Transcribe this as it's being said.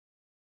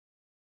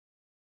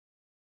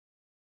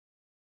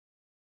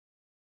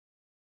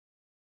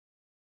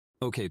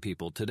Okay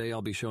people, today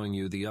I'll be showing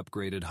you the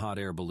upgraded hot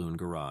air balloon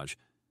garage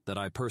that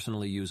I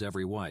personally use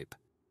every wipe.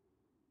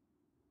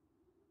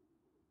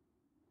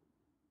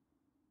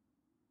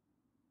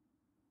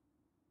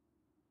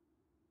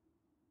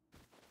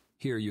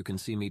 Here you can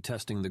see me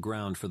testing the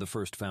ground for the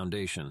first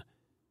foundation.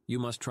 You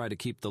must try to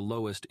keep the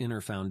lowest inner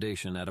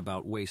foundation at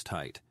about waist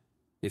height.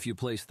 If you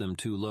place them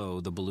too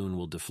low, the balloon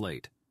will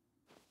deflate.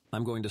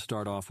 I'm going to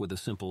start off with a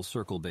simple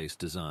circle-based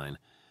design.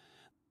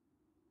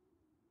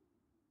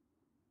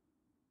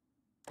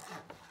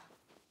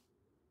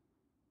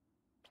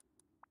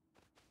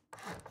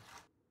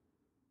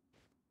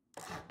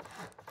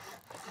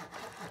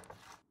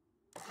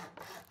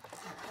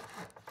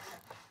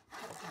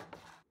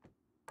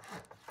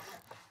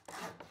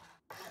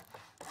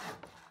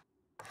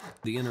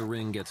 The inner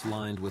ring gets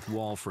lined with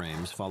wall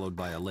frames, followed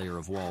by a layer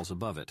of walls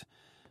above it,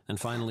 and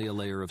finally a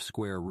layer of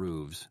square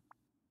roofs.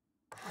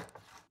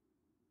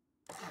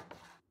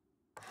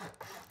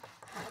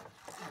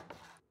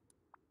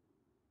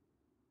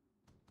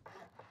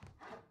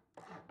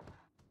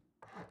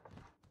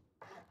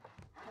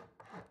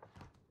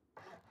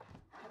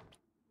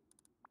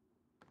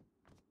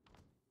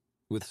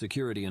 With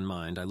security in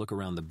mind, I look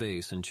around the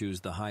base and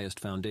choose the highest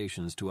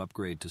foundations to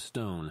upgrade to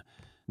stone.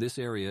 This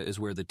area is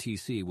where the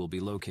TC will be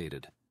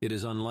located. It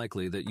is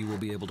unlikely that you will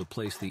be able to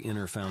place the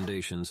inner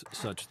foundations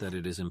such that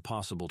it is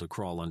impossible to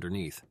crawl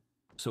underneath.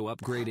 So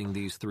upgrading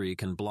these three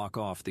can block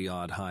off the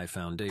odd high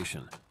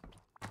foundation.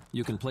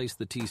 You can place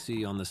the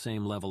TC on the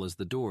same level as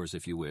the doors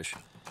if you wish,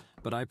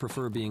 but I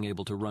prefer being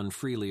able to run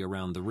freely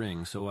around the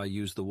ring, so I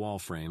use the wall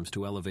frames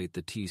to elevate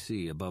the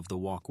TC above the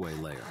walkway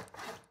layer.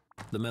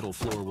 The metal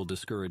floor will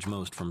discourage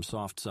most from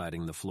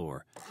soft-siding the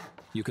floor.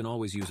 You can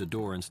always use a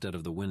door instead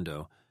of the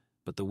window,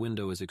 but the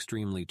window is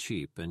extremely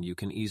cheap and you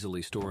can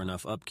easily store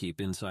enough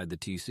upkeep inside the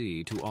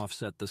TC to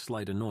offset the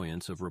slight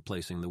annoyance of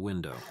replacing the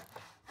window.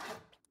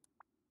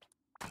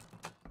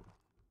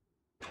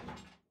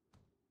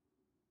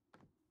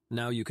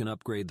 Now you can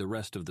upgrade the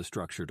rest of the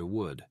structure to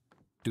wood.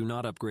 Do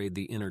not upgrade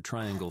the inner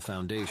triangle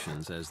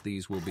foundations, as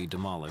these will be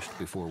demolished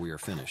before we are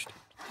finished.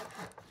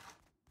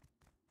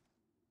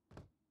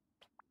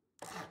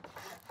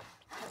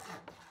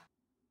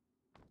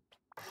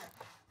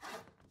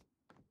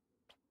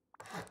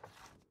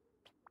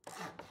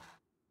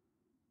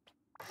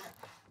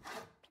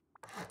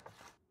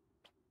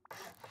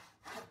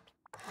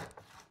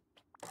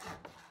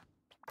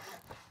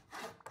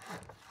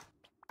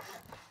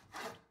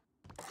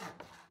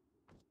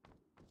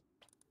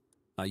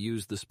 I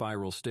use the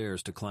spiral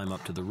stairs to climb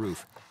up to the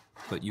roof,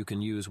 but you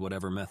can use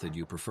whatever method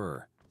you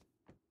prefer.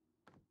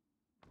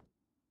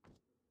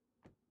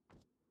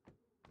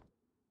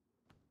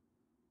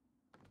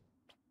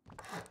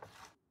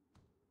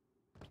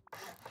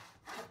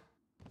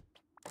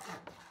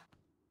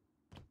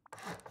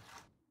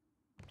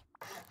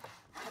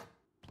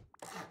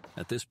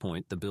 At this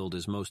point, the build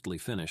is mostly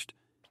finished,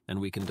 and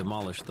we can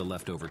demolish the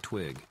leftover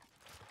twig.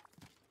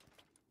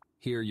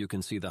 Here you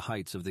can see the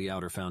heights of the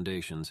outer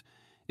foundations.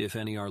 If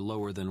any are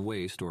lower than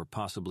waist or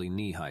possibly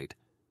knee height,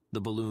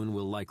 the balloon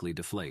will likely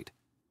deflate.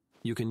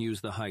 You can use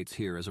the heights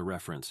here as a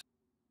reference.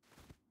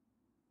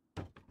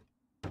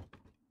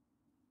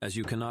 As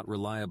you cannot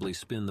reliably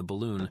spin the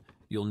balloon,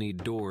 you'll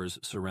need doors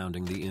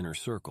surrounding the inner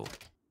circle.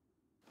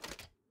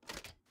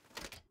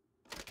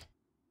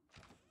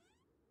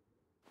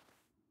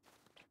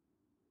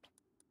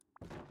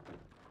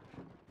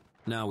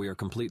 Now we are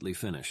completely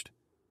finished.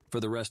 For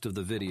the rest of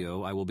the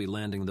video, I will be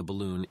landing the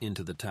balloon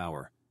into the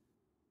tower.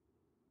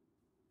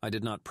 I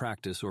did not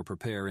practice or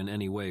prepare in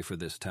any way for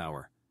this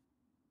tower.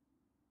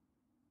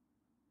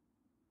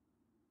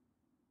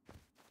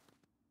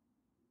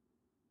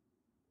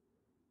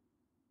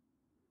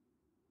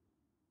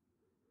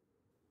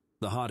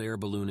 The hot air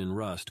balloon in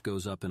Rust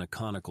goes up in a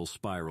conical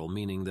spiral,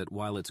 meaning that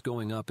while it's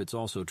going up, it's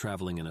also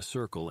traveling in a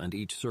circle, and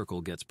each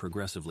circle gets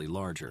progressively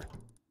larger.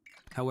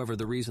 However,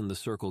 the reason the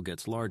circle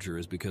gets larger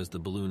is because the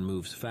balloon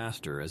moves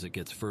faster as it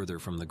gets further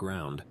from the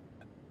ground.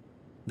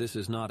 This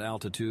is not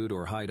altitude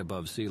or height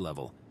above sea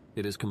level.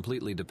 It is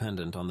completely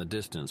dependent on the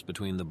distance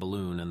between the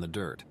balloon and the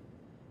dirt.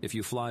 If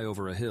you fly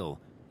over a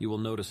hill, you will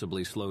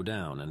noticeably slow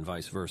down, and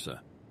vice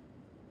versa.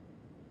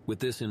 With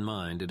this in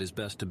mind, it is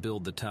best to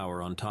build the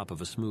tower on top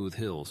of a smooth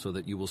hill so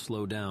that you will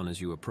slow down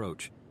as you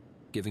approach,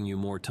 giving you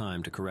more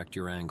time to correct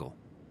your angle.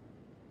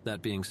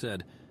 That being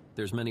said,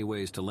 there's many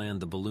ways to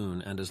land the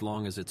balloon, and as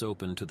long as it's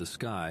open to the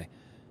sky,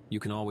 you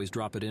can always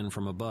drop it in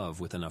from above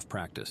with enough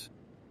practice.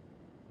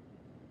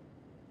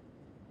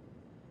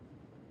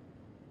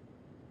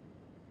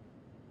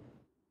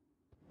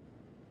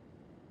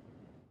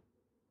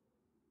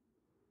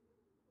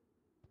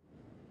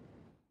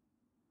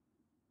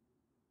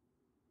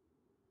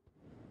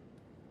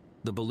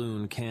 The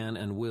balloon can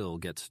and will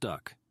get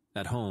stuck,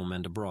 at home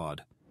and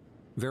abroad.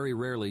 Very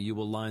rarely you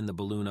will line the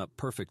balloon up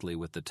perfectly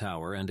with the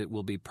tower, and it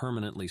will be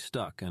permanently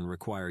stuck and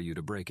require you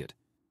to break it.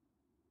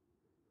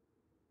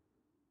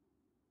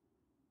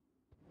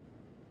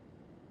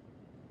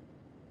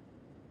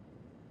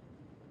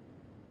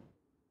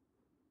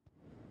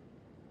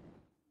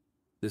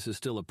 This is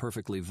still a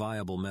perfectly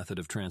viable method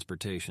of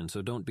transportation,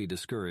 so don't be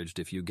discouraged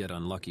if you get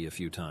unlucky a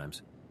few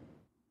times.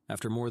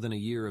 After more than a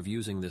year of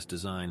using this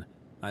design,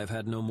 I have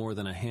had no more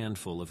than a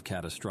handful of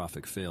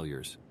catastrophic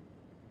failures.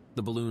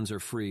 The balloons are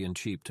free and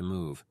cheap to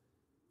move.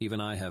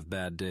 Even I have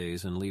bad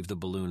days and leave the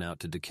balloon out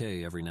to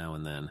decay every now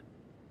and then.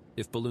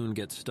 If balloon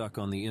gets stuck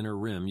on the inner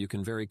rim, you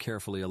can very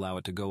carefully allow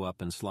it to go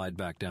up and slide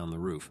back down the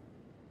roof.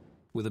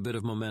 With a bit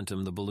of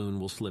momentum, the balloon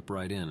will slip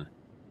right in.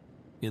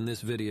 In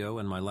this video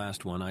and my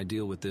last one, I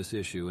deal with this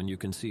issue and you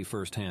can see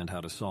firsthand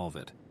how to solve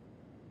it.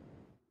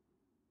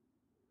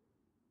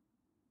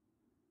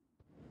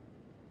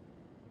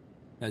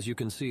 As you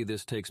can see,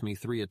 this takes me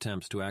 3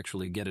 attempts to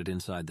actually get it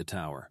inside the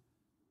tower.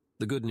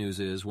 The good news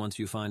is, once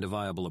you find a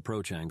viable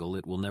approach angle,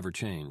 it will never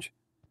change.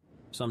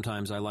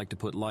 Sometimes I like to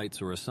put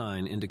lights or a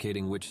sign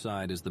indicating which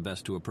side is the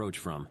best to approach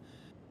from.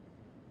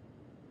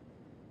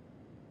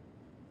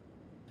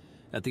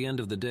 At the end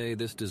of the day,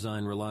 this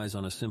design relies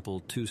on a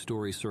simple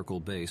 2-story circle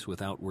base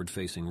with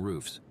outward-facing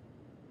roofs.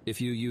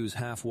 If you use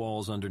half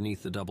walls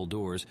underneath the double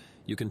doors,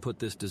 you can put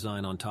this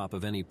design on top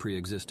of any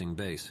pre-existing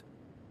base.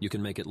 You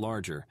can make it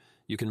larger,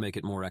 you can make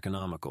it more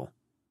economical.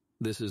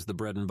 This is the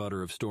bread and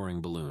butter of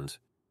storing balloons.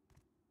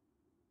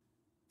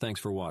 Thanks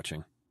for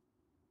watching.